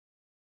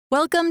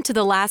Welcome to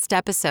the last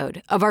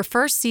episode of our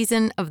first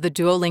season of the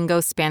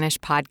Duolingo Spanish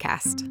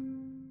podcast.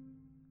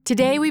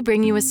 Today we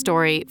bring you a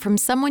story from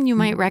someone you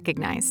might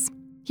recognize.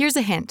 Here's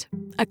a hint,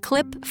 a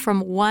clip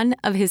from one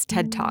of his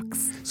TED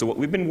Talks. So what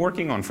we've been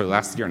working on for the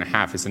last year and a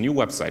half is a new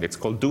website. It's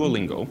called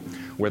Duolingo,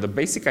 where the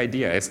basic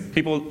idea is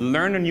people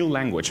learn a new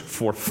language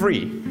for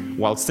free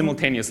while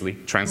simultaneously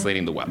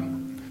translating the web.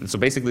 And so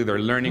basically they're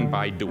learning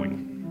by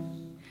doing.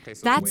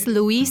 That's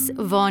Luis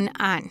von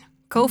Ahn,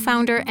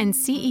 co-founder and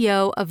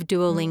CEO of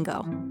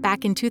Duolingo,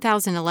 back in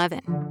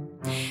 2011.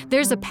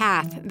 There's a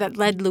path that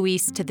led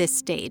Luis to this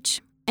stage,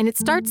 and it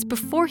starts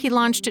before he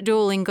launched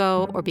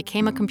Duolingo or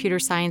became a computer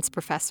science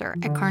professor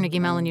at Carnegie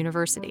Mellon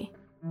University.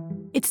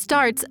 It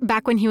starts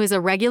back when he was a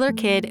regular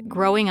kid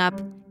growing up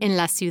in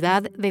La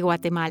Ciudad de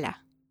Guatemala.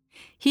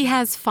 He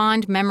has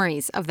fond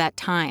memories of that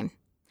time,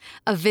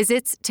 of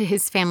visits to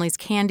his family's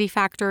candy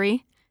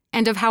factory,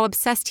 and of how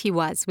obsessed he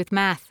was with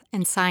math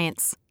and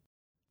science.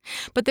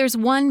 But there's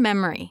one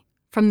memory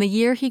from the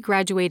year he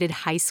graduated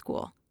high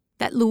school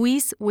that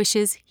Luis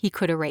wishes he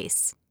could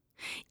erase,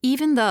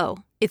 even though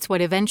it's what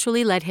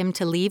eventually led him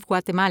to leave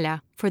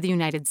Guatemala for the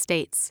United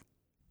States.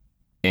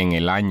 En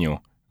el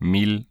año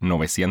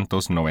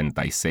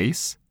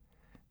 1996,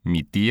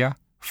 mi tía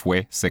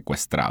fue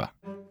secuestrada.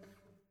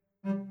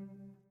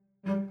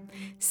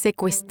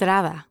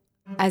 Secuestrada,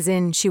 as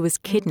in she was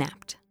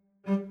kidnapped.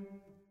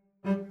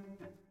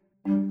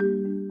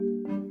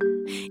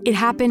 It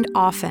happened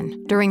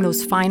often during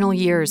those final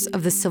years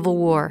of the Civil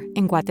War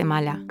in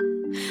Guatemala.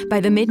 By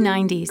the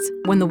mid-90s,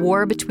 when the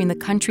war between the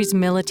country's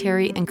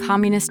military and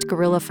communist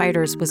guerrilla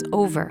fighters was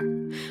over,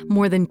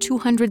 more than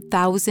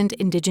 200,000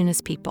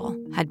 indigenous people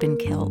had been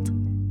killed.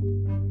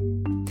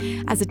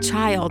 As a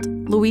child,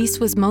 Luis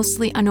was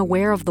mostly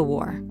unaware of the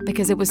war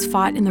because it was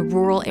fought in the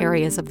rural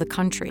areas of the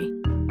country,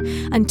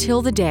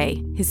 until the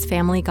day his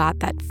family got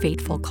that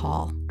fateful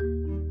call.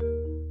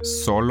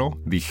 Solo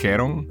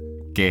dijeron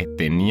que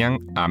tenían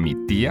a mi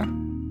tía,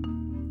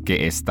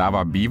 que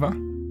estaba viva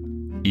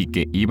y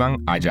que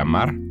iban a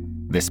llamar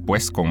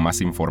después con más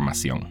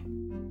información.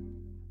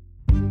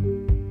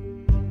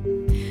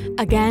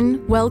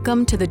 Again,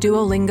 welcome to the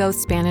Duolingo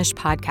Spanish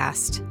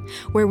podcast,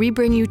 where we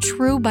bring you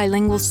true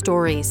bilingual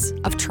stories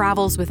of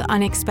travels with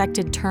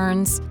unexpected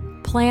turns,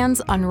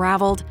 plans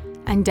unraveled,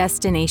 and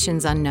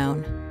destinations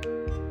unknown.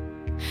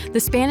 The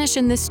Spanish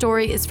in this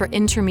story is for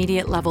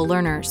intermediate level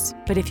learners,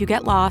 but if you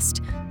get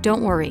lost,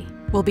 don't worry.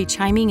 We'll be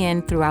chiming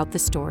in throughout the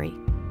story.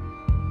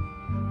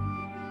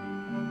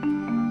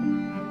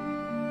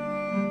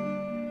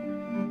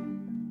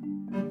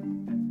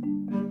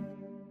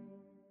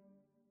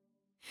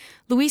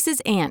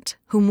 Luis's aunt,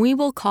 whom we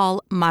will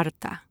call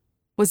Marta,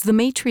 was the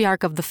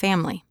matriarch of the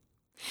family.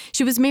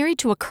 She was married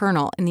to a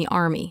colonel in the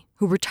army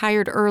who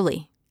retired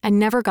early and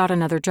never got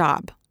another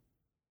job.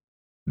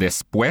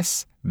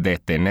 Después de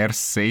tener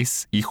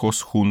 6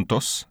 hijos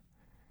juntos,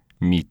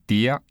 mi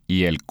tía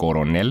y el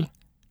coronel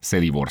se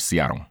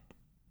divorciaron.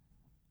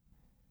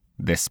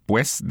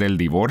 Después del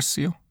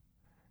divorcio,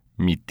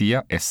 mi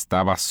tía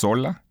estaba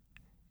sola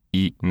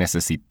y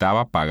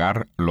necesitaba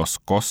pagar los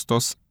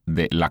costos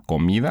de la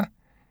comida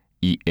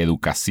y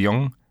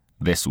educación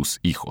de sus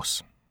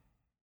hijos.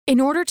 In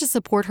order to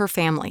support her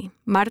family,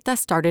 Marta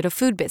started a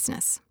food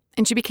business,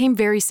 and she became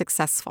very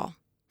successful.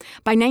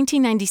 By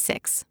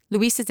 1996,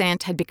 Luis's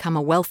aunt had become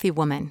a wealthy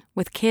woman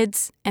with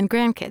kids and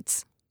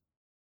grandkids.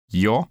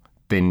 Yo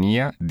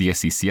tenía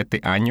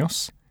 17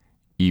 años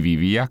y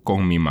vivía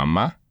con mi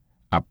mamá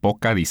a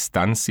poca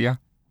distancia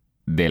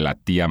de la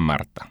tía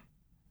Marta.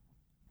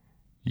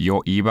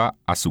 Yo iba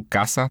a su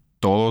casa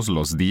todos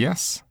los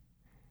días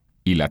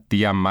y la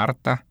tía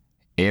Marta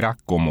era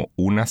como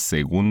una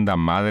segunda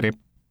madre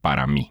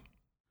para mí.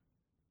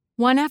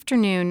 One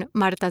afternoon,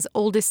 Marta's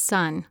oldest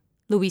son,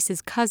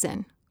 Luis's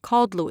cousin,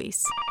 called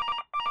Luis.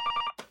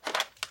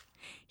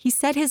 He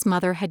said his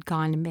mother had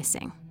gone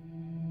missing.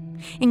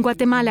 In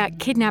Guatemala,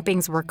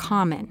 kidnappings were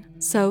common,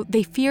 so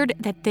they feared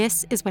that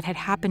this is what had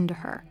happened to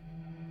her.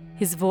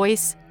 His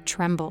voice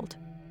trembled.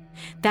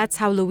 That's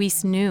how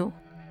Luis knew.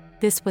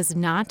 This was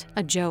not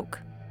a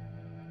joke.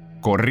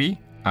 Corrí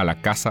a la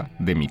casa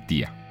de mi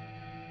tía.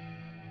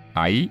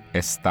 Ahí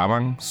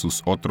estaban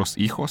sus otros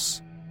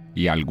hijos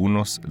y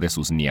algunos de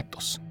sus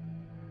nietos.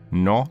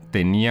 No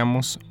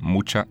teníamos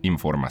mucha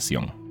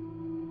información.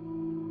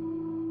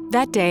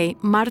 That day,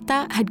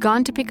 Marta had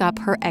gone to pick up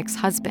her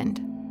ex-husband.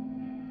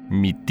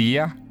 Mi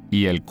tía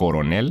y el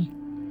coronel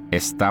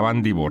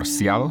estaban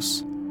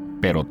divorciados,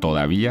 pero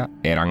todavía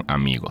eran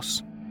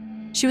amigos.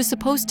 She was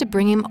supposed to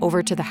bring him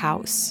over to the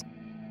house.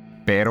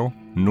 Pero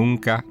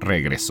nunca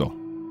regresó.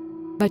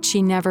 But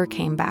she never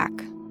came back.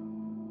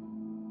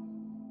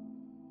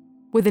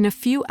 Within a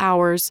few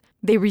hours,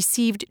 they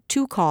received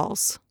 2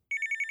 calls.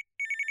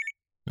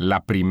 La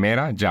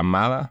primera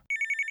llamada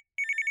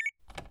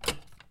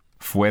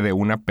fue de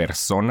una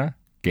persona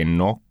que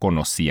no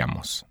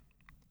conocíamos.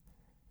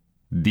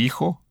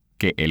 Dijo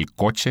que el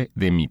coche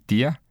de mi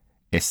tía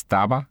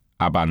estaba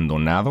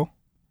abandonado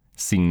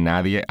sin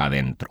nadie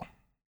adentro.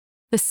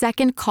 The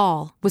second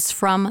call was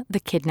from the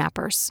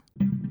kidnappers.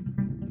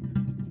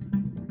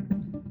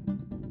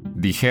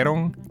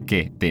 Dijeron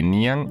que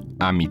tenían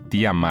a mi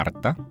tía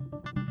Marta,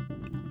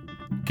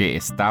 que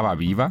estaba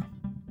viva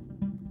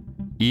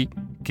y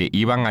que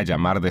iban a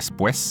llamar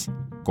después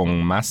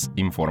con más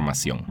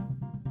información.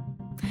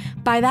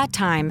 By that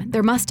time,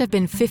 there must have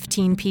been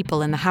 15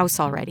 people in the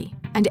house already,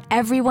 and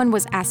everyone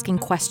was asking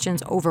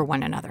questions over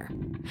one another.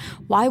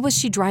 Why was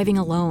she driving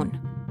alone?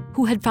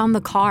 Who had found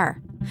the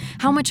car?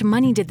 How much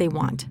money did they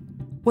want?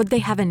 Would they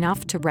have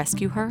enough to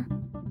rescue her?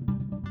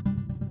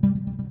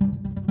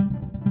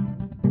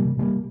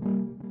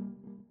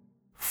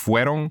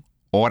 Fueron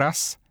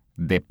horas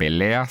de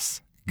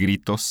peleas,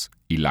 gritos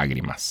y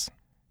lágrimas.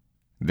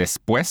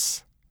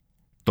 Después,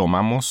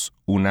 tomamos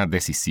una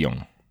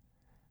decisión: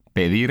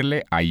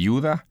 pedirle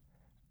ayuda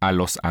a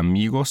los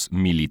amigos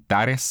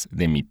militares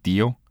de mi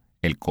tío,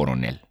 el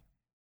coronel.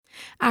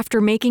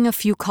 After making a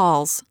few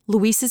calls,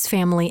 Luis's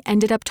family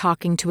ended up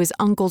talking to his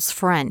uncle's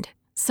friend,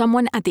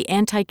 someone at the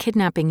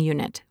anti-kidnapping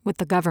unit with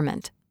the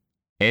government.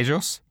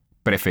 Ellos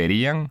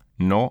preferían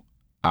no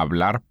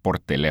hablar por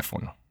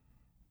teléfono.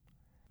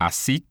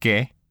 Así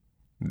que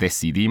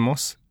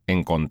decidimos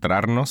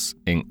encontrarnos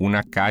en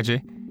una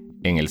calle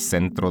en el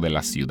centro de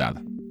la ciudad.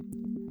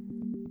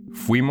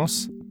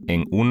 Fuimos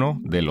en uno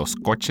de los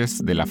coches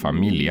de la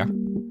familia,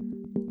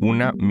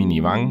 una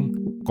minivan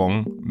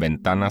con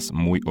ventanas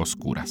muy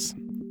oscuras.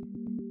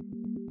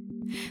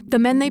 The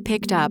men they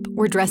picked up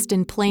were dressed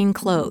in plain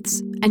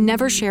clothes and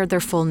never shared their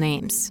full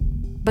names.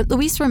 But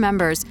Luis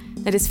remembers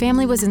that his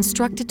family was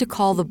instructed to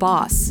call the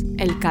boss,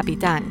 el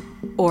capitán,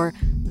 or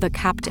the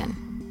captain.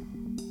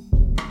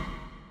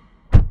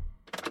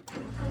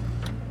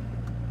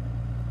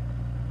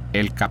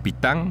 El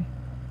capitán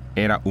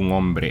era un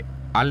hombre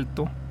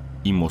alto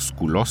y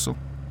musculoso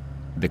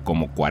de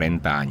como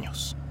 40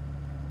 años.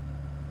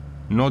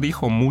 No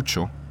dijo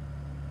mucho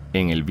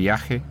en el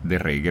viaje de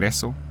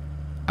regreso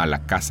a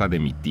la casa de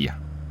mi tía,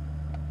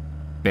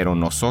 pero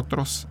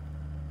nosotros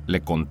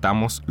le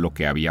contamos lo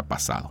que había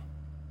pasado.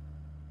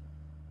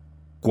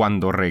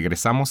 Cuando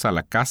regresamos a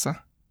la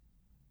casa,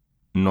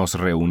 nos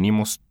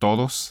reunimos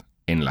todos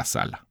en la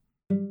sala.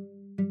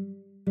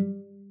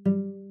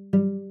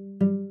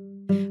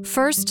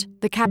 First,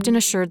 the captain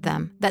assured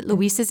them that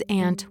Luis's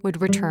aunt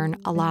would return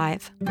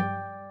alive.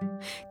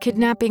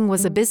 Kidnapping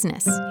was a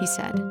business, he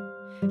said,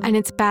 and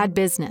it's bad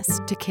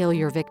business to kill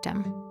your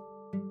victim.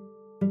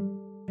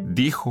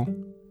 Dijo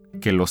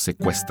que los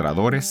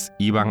secuestradores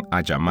iban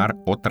a llamar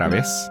otra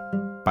vez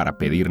para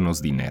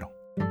pedirnos dinero.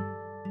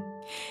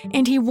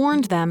 And he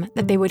warned them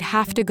that they would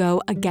have to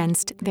go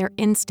against their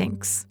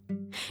instincts.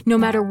 No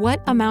matter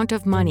what amount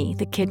of money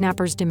the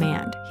kidnappers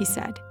demand, he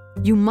said,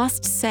 you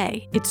must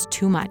say it's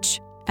too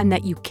much and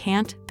that you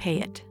can't pay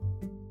it.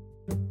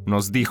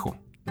 Nos dijo,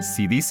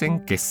 si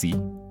dicen que sí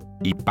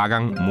y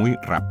pagan muy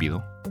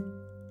rápido,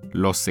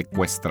 los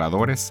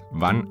secuestradores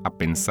van a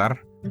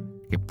pensar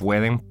que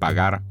pueden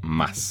pagar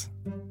más.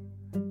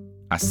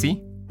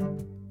 Así,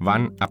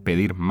 van a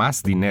pedir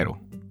más dinero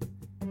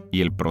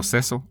y el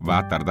proceso va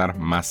a tardar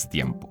más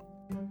tiempo.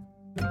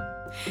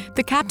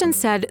 The captain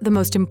said the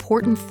most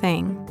important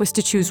thing was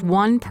to choose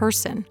one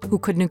person who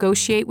could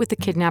negotiate with the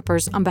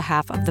kidnappers on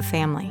behalf of the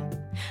family.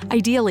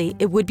 Ideally,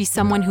 it would be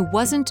someone who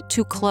wasn't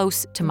too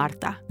close to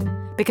Marta,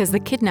 because the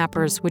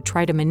kidnappers would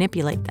try to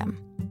manipulate them.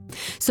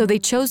 So they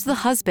chose the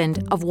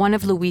husband of one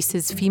of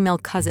Luis's female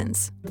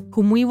cousins,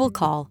 whom we will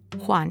call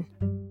Juan.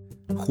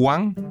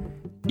 Juan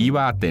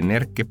iba a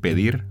tener que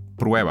pedir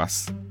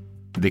pruebas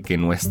de que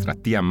nuestra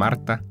tía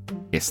Marta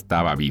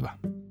estaba viva.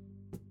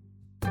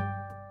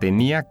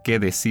 Tenía que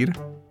decir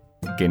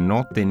que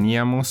no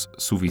teníamos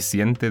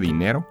suficiente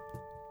dinero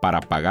para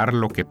pagar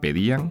lo que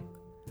pedían,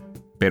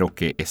 pero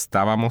que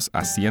estábamos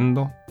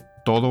haciendo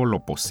todo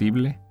lo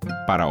posible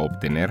para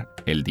obtener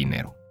el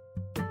dinero.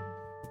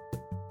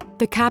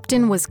 The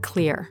captain was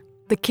clear.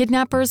 The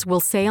kidnappers will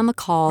say on the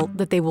call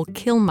that they will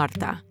kill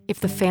Marta if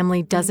the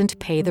family doesn't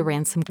pay the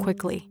ransom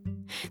quickly.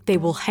 They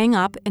will hang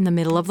up in the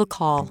middle of the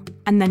call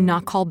and then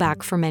not call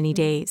back for many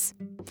days,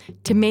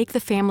 to make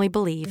the family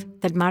believe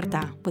that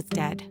Marta was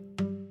dead.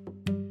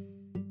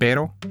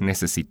 Pero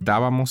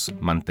necesitábamos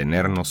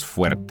mantenernos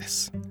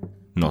fuertes,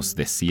 nos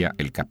decía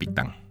el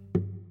capitán.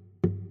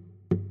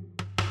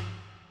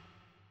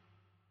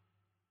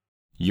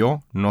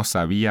 Yo no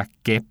sabía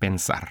qué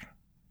pensar.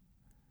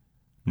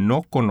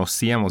 No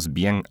conocíamos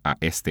bien a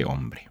este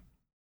hombre.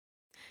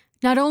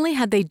 Not only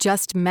had they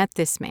just met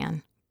this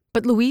man,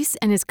 but Luis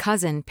and his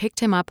cousin picked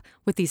him up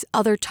with these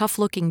other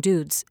tough-looking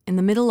dudes in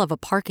the middle of a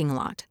parking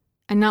lot,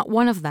 and not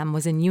one of them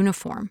was in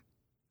uniform.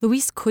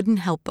 Luis couldn't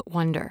help but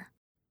wonder,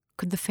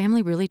 could the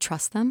family really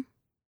trust them?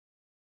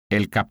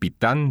 El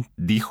capitán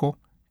dijo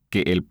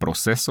que el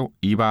proceso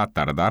iba a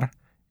tardar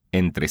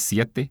entre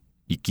 7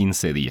 y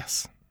 15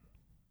 días.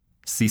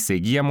 Si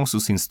seguíamos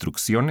sus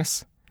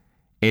instrucciones,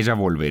 ella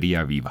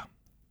volvería viva.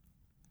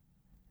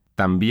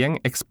 También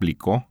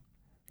explicó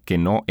que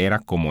no era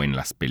como en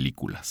las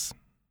películas.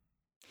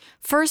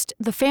 First,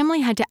 the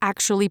family had to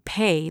actually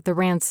pay the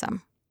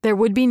ransom. There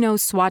would be no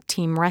SWAT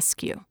team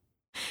rescue.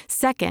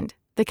 Second,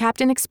 the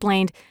captain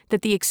explained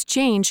that the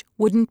exchange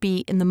wouldn't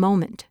be in the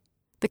moment.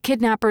 the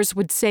kidnappers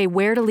would say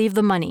where to leave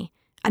the money,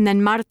 and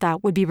then Marta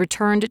would be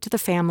returned to the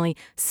family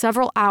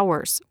several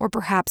hours or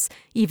perhaps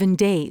even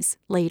days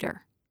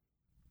later.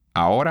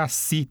 Ahora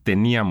sí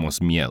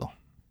teníamos miedo.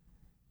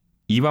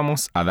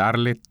 ¿Íbamos a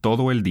darle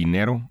todo el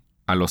dinero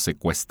a los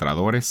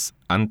secuestradores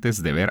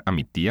antes de ver a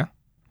mi tía?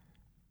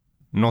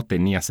 No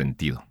tenía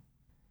sentido.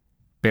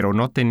 Pero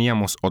no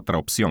teníamos otra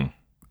opción.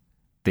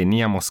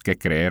 Teníamos que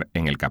creer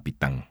en el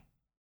capitán.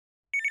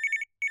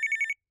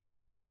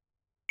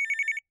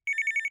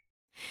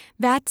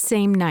 That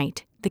same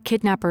night, the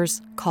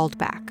kidnappers called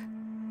back.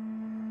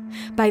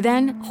 By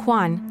then,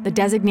 Juan, the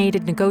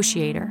designated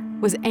negotiator,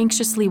 was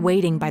anxiously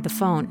waiting by the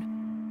phone.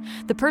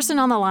 The person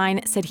on the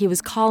line said he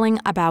was calling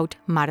about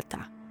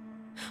Marta.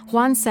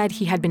 Juan said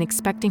he had been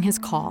expecting his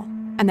call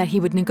and that he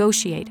would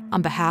negotiate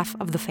on behalf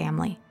of the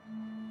family.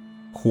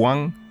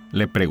 Juan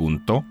le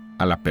preguntó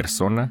a la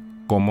persona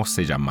cómo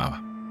se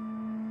llamaba.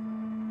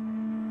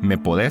 «¿Me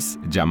podés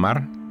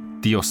llamar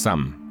tío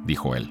Sam?»,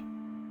 dijo él.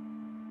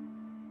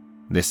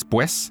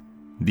 Después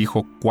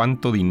dijo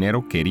cuánto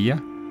dinero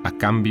quería a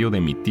cambio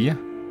de mi tía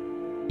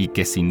y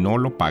que si no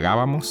lo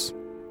pagábamos,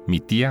 mi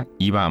tía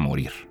iba a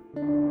morir.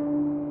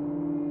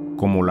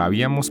 Como lo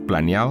habíamos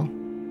planeado,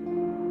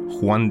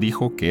 Juan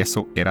dijo que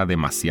eso era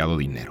demasiado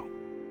dinero.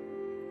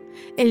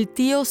 El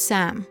tío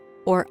Sam,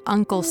 or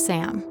Uncle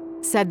Sam,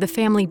 said the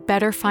family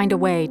better find a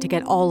way to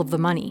get all of the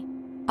money.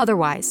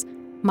 Otherwise,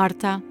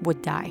 Marta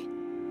would die.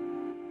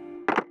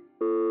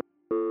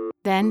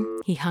 Then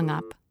he hung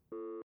up.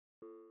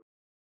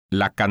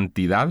 La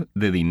cantidad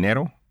de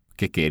dinero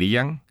que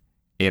querían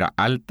era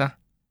alta,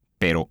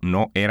 pero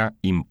no era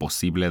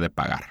imposible de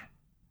pagar.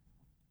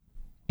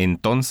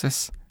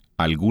 Entonces,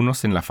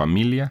 algunos en la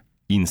familia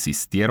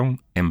insistieron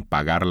en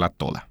pagarla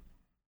toda.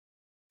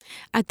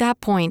 At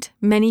that point,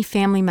 many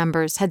family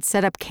members had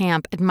set up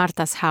camp at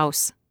Marta's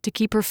house to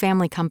keep her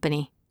family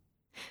company.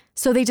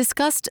 So they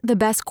discussed the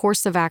best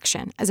course of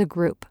action as a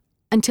group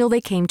until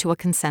they came to a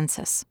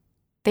consensus.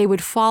 They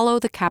would follow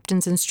the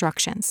captain's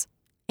instructions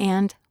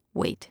and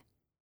wait.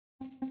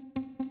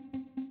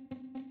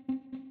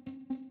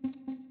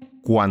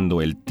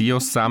 Cuando el tío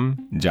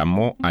Sam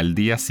llamó al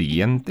día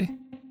siguiente,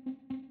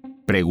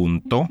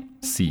 preguntó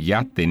si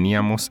ya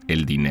teníamos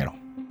el dinero.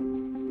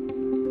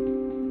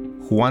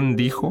 Juan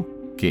dijo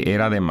que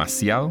era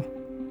demasiado,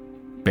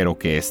 pero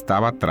que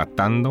estaba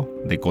tratando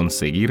de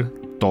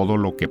conseguir todo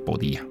lo que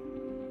podía.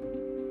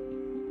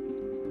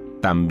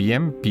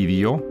 También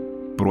pidió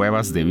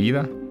pruebas de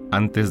vida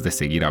antes de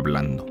seguir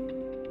hablando.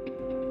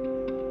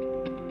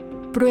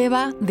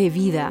 Prueba de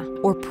vida,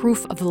 or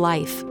proof of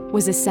life,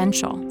 was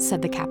essential,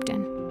 said the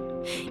captain.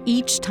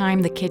 Each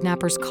time the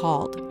kidnappers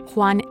called,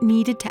 Juan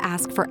needed to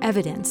ask for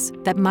evidence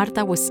that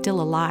Marta was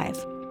still alive.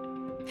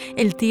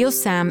 El tío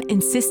Sam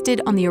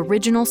insisted on the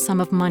original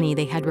sum of money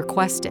they had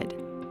requested,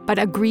 but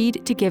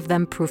agreed to give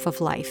them proof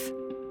of life.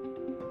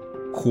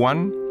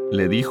 Juan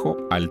le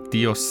dijo al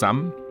tío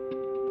Sam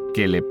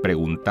que le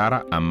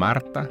preguntara a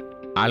Marta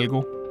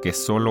algo que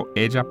solo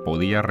ella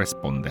podía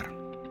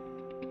responder.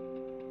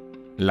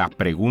 La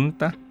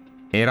pregunta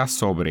era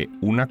sobre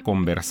una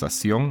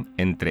conversación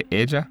entre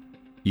ella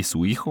y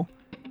su hijo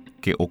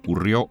que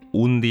ocurrió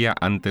un día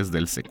antes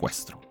del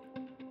secuestro.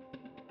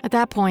 At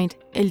that point,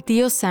 el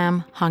tío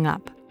Sam hung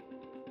up.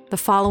 The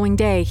following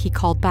day, he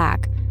called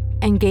back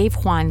and gave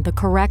Juan the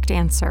correct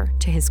answer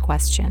to his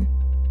question.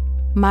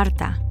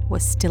 Marta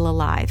was still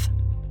alive.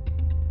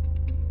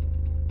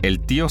 El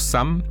tío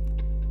Sam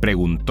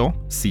preguntó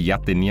si ya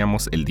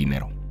teníamos el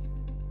dinero.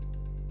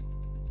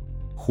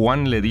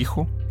 Juan le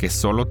dijo que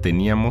solo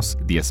teníamos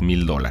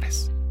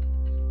 $10,000.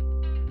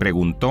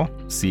 Preguntó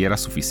si era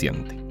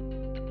suficiente.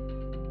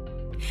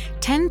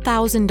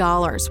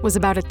 $10,000 was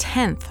about a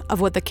tenth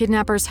of what the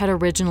kidnappers had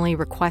originally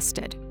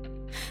requested.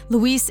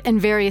 Luis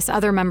and various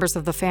other members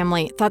of the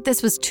family thought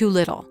this was too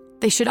little.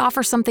 They should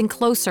offer something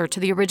closer to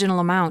the original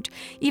amount,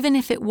 even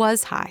if it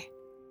was high.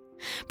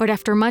 But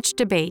after much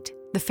debate,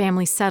 the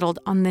family settled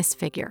on this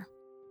figure.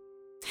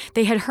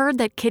 They had heard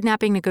that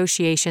kidnapping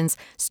negotiations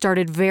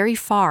started very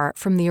far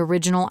from the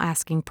original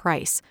asking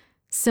price,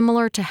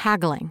 similar to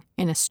haggling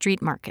in a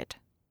street market.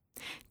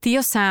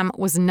 Tío Sam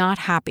was not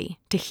happy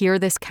to hear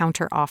this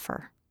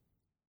counter-offer.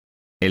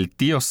 El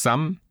tío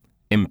Sam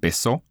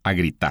empezó a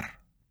gritar,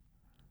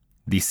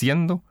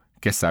 diciendo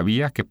que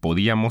sabía que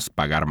podíamos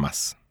pagar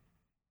más.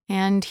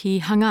 And he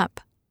hung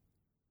up.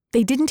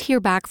 They didn't hear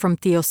back from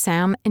Tío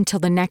Sam until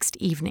the next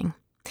evening.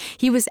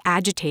 He was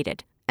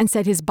agitated and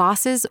said his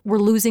bosses were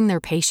losing their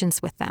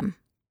patience with them.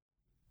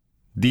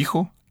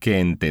 Dijo que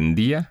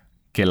entendía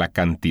que la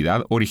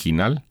cantidad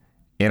original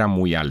era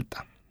muy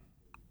alta,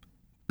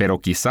 pero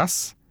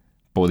quizás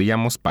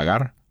podíamos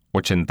pagar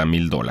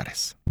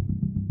 $80,000.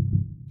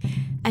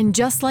 And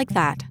just like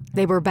that,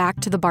 they were back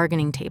to the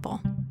bargaining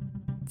table.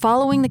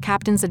 Following the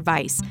captain's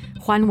advice,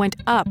 Juan went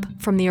up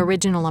from the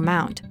original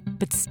amount,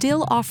 but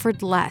still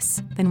offered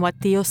less than what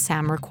Tío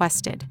Sam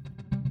requested.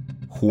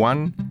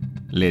 Juan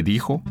le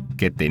dijo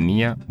que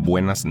tenía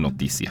buenas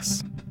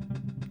noticias,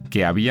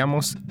 que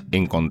habíamos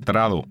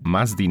encontrado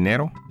más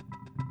dinero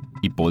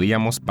y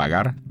podíamos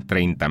pagar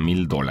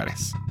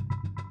 $30,000.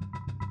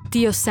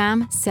 Tío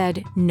Sam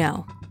said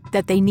no,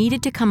 that they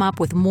needed to come up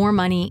with more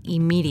money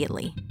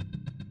immediately.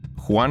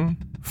 Juan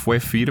fue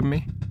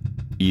firme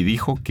y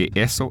dijo que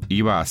eso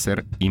iba a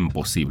ser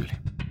imposible.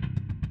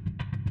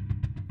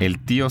 El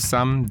tío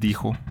Sam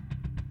dijo,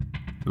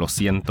 lo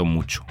siento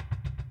mucho,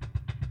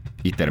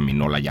 y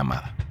terminó la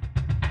llamada.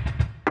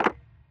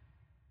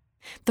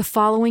 The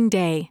following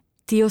day,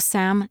 Tío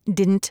Sam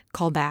didn't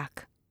call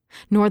back,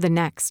 nor the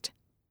next.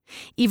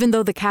 Even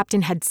though the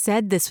captain had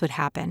said this would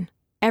happen,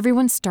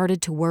 everyone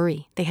started to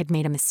worry they had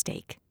made a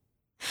mistake.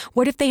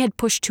 What if they had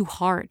pushed too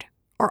hard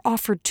or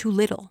offered too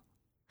little?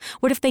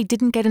 What if they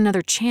didn't get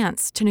another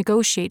chance to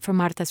negotiate for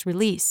Marta's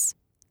release?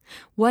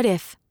 What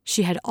if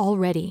she had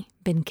already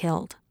been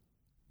killed?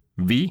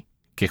 Vi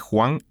que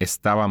Juan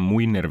estaba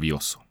muy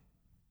nervioso.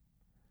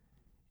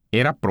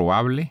 Era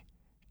probable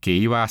que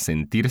iba a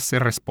sentirse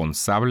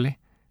responsable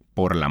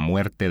por la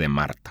muerte de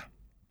Marta.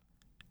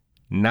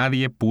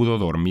 Nadie pudo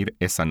dormir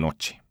esa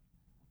noche.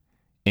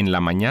 En la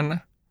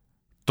mañana,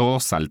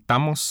 todos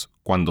saltamos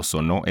cuando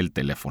sonó el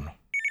teléfono.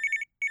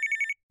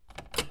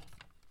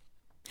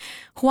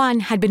 Juan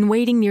had been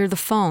waiting near the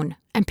phone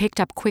and picked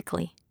up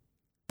quickly.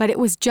 But it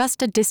was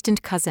just a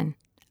distant cousin,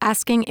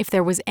 asking if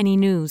there was any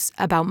news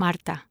about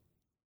Marta.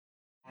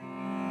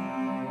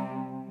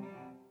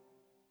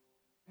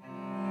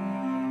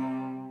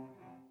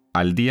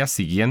 Al día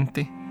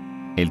siguiente,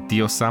 el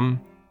tío Sam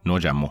no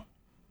llamó.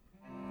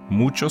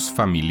 Muchos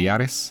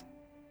familiares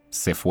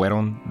se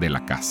fueron de la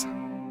casa.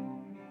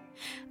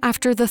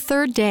 After the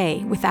third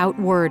day without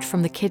word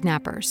from the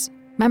kidnappers,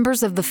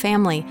 members of the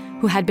family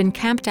who had been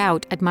camped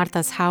out at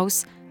Marta's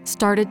house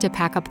started to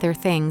pack up their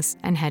things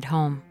and head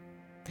home.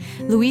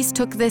 Luis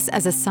took this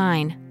as a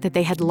sign that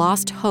they had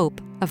lost hope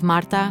of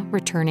Marta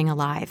returning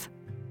alive.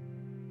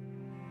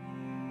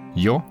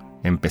 Yo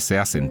empecé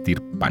a sentir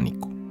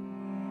pánico.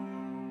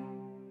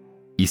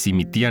 ¿Y si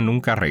mi tía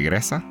nunca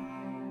regresa?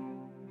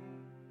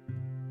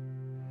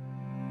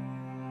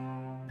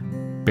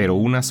 Pero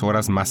unas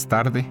horas más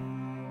tarde,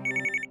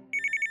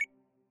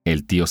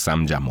 el tío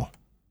Sam llamó.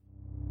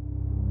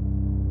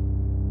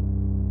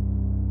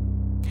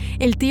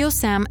 El tío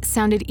Sam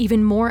sounded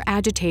even more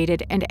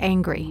agitated and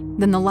angry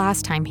than the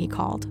last time he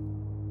called.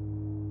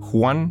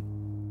 Juan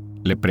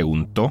le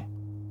preguntó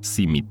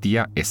si mi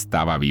tía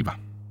estaba viva.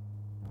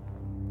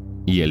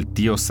 Y el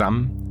tío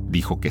Sam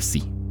dijo que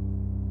sí.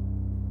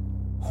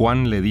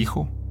 Juan le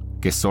dijo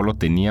que solo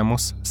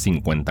teníamos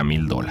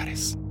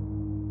 $50,000.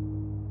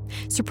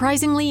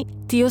 Surprisingly,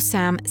 Tío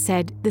Sam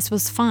said this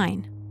was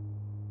fine.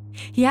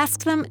 He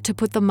asked them to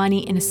put the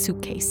money in a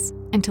suitcase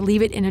and to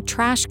leave it in a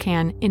trash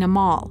can in a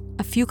mall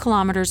a few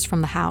kilometers from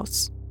the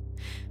house.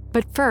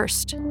 But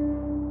first,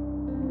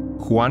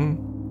 Juan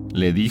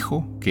le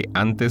dijo que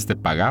antes de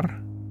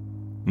pagar,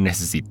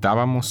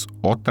 necesitábamos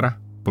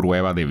otra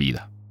prueba de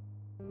vida.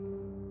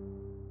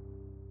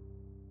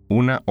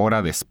 Una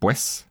hora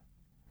después,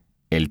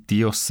 el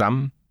tío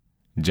Sam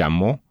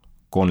llamó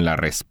con la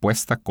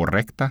respuesta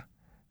correcta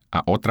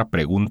a otra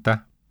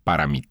pregunta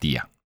para mi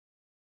tía.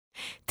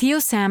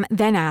 Tío Sam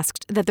then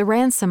asked that the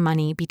ransom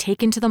money be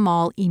taken to the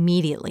mall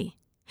immediately.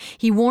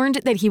 He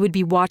warned that he would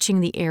be watching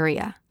the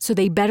area, so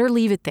they better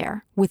leave it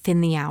there within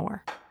the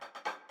hour.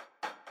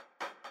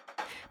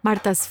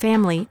 Marta's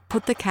family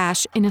put the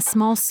cash in a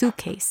small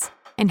suitcase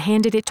and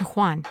handed it to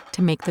Juan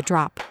to make the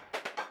drop.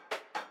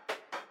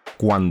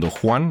 Cuando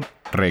Juan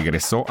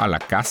regresó a la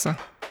casa,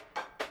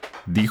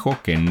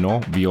 dijo que no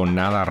vio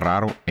nada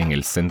raro en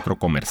el centro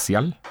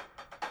comercial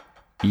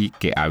y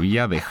que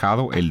había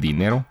dejado el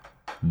dinero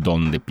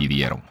donde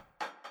pidieron.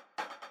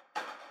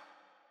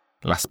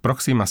 Las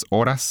próximas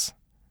horas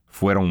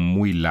fueron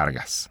muy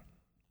largas.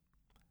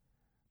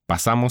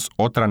 Pasamos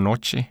otra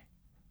noche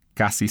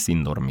casi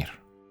sin dormir.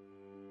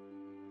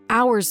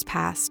 Hours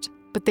passed,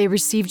 but they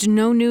received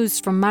no news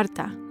from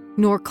Marta,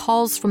 nor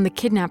calls from the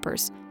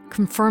kidnappers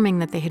confirming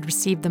that they had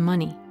received the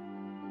money.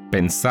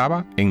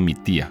 Pensaba en mi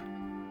tía,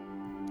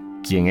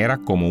 quien era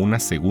como una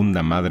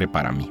segunda madre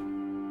para mí.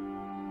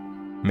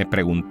 Me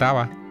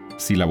preguntaba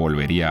si la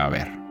volvería a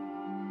ver.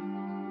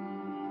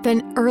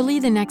 Then early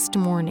the next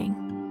morning,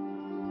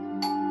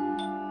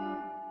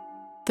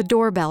 the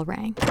doorbell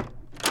rang.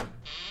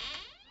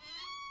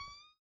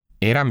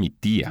 Era mi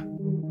tía.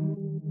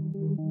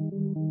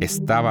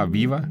 Estaba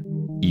viva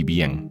y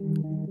bien,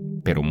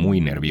 pero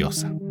muy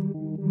nerviosa.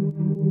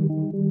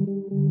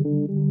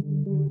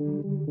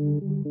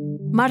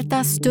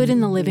 Marta stood in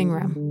the living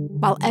room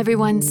while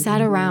everyone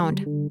sat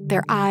around,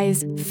 their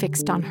eyes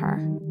fixed on her.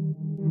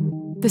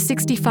 The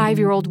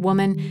 65-year-old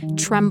woman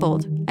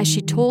trembled as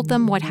she told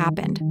them what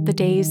happened the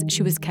days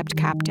she was kept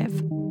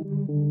captive.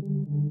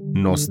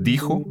 Nos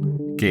dijo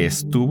que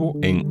estuvo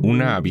en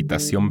una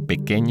habitación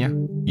pequeña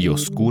y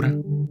oscura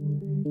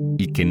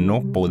y que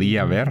no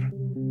podía ver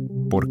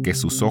porque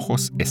sus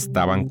ojos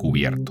estaban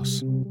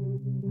cubiertos.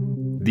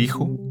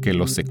 Dijo que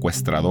los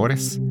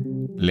secuestradores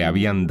le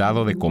habían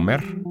dado de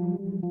comer,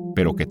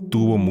 pero que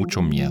tuvo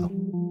mucho miedo.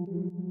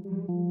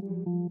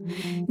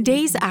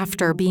 Days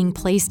after being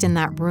placed in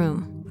that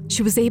room,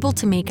 she was able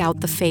to make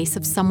out the face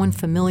of someone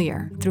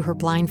familiar through her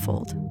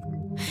blindfold.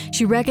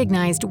 She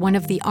recognized one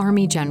of the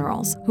army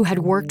generals who had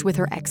worked with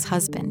her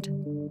ex-husband.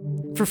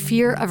 For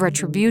fear of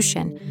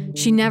retribution,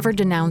 she never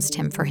denounced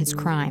him for his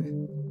crime.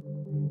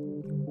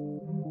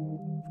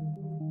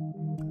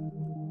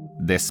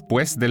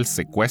 Después del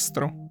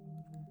secuestro,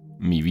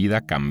 mi vida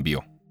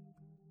cambió.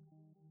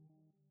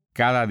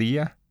 Cada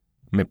día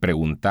me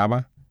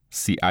preguntaba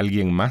si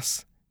alguien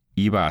más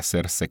iba a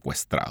ser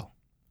secuestrado.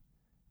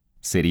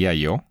 ¿Sería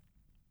yo?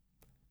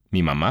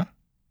 ¿Mi mamá?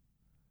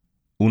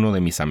 ¿Uno de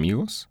mis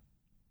amigos?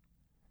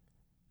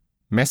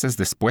 Meses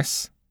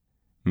después,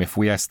 me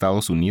fui a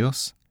Estados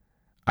Unidos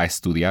a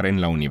estudiar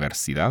en la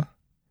universidad,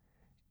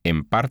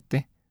 en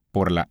parte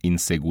por la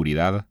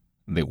inseguridad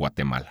de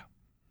Guatemala.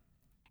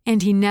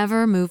 And he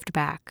never moved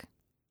back.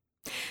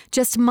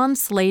 Just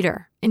months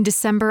later, in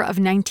December of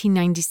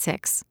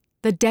 1996,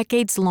 the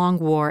decades-long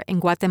war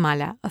in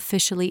Guatemala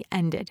officially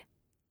ended.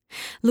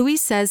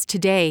 Luis says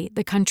today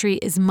the country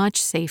is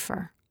much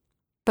safer.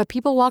 But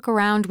people walk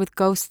around with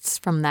ghosts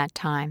from that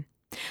time,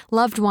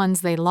 loved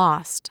ones they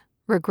lost,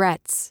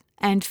 regrets,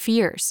 and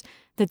fears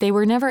that they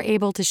were never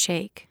able to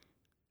shake.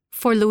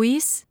 For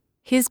Luis,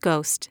 his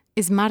ghost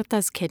is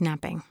Marta's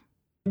kidnapping.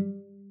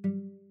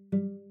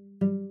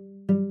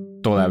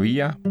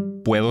 Todavía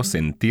puedo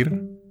sentir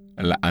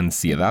la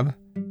ansiedad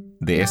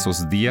de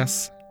esos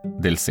días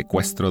del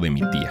secuestro de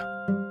mi tía.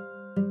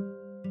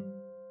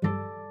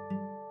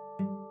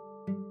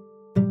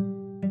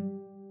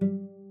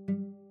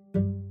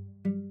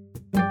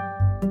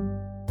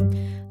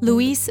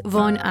 Luis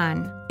von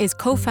Ahn is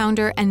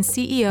co-founder and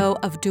CEO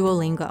of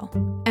Duolingo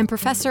and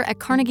professor at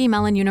Carnegie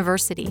Mellon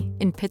University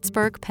in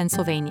Pittsburgh,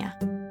 Pennsylvania.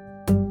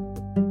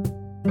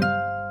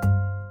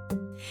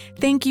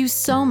 Thank you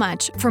so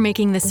much for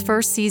making this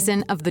first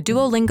season of the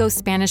Duolingo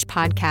Spanish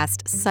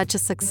podcast such a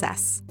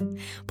success.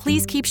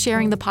 Please keep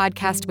sharing the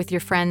podcast with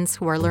your friends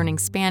who are learning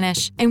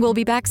Spanish, and we'll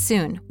be back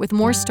soon with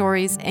more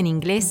stories in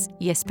Inglés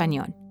y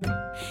Español.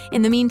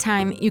 In the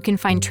meantime, you can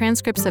find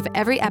transcripts of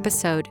every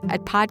episode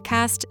at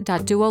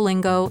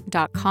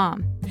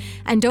podcast.duolingo.com.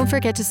 And don't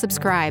forget to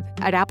subscribe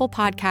at Apple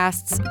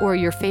Podcasts or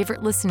your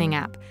favorite listening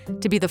app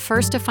to be the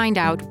first to find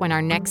out when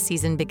our next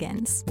season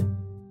begins.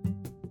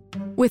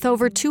 With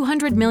over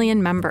 200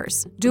 million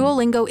members,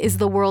 Duolingo is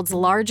the world's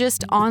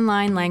largest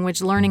online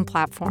language learning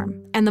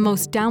platform and the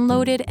most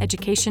downloaded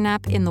education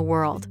app in the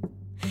world.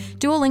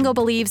 Duolingo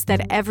believes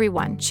that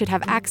everyone should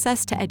have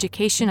access to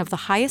education of the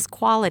highest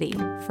quality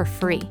for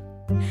free.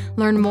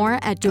 Learn more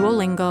at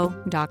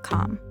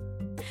duolingo.com.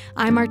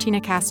 I'm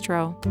Martina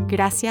Castro.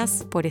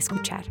 Gracias por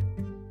escuchar.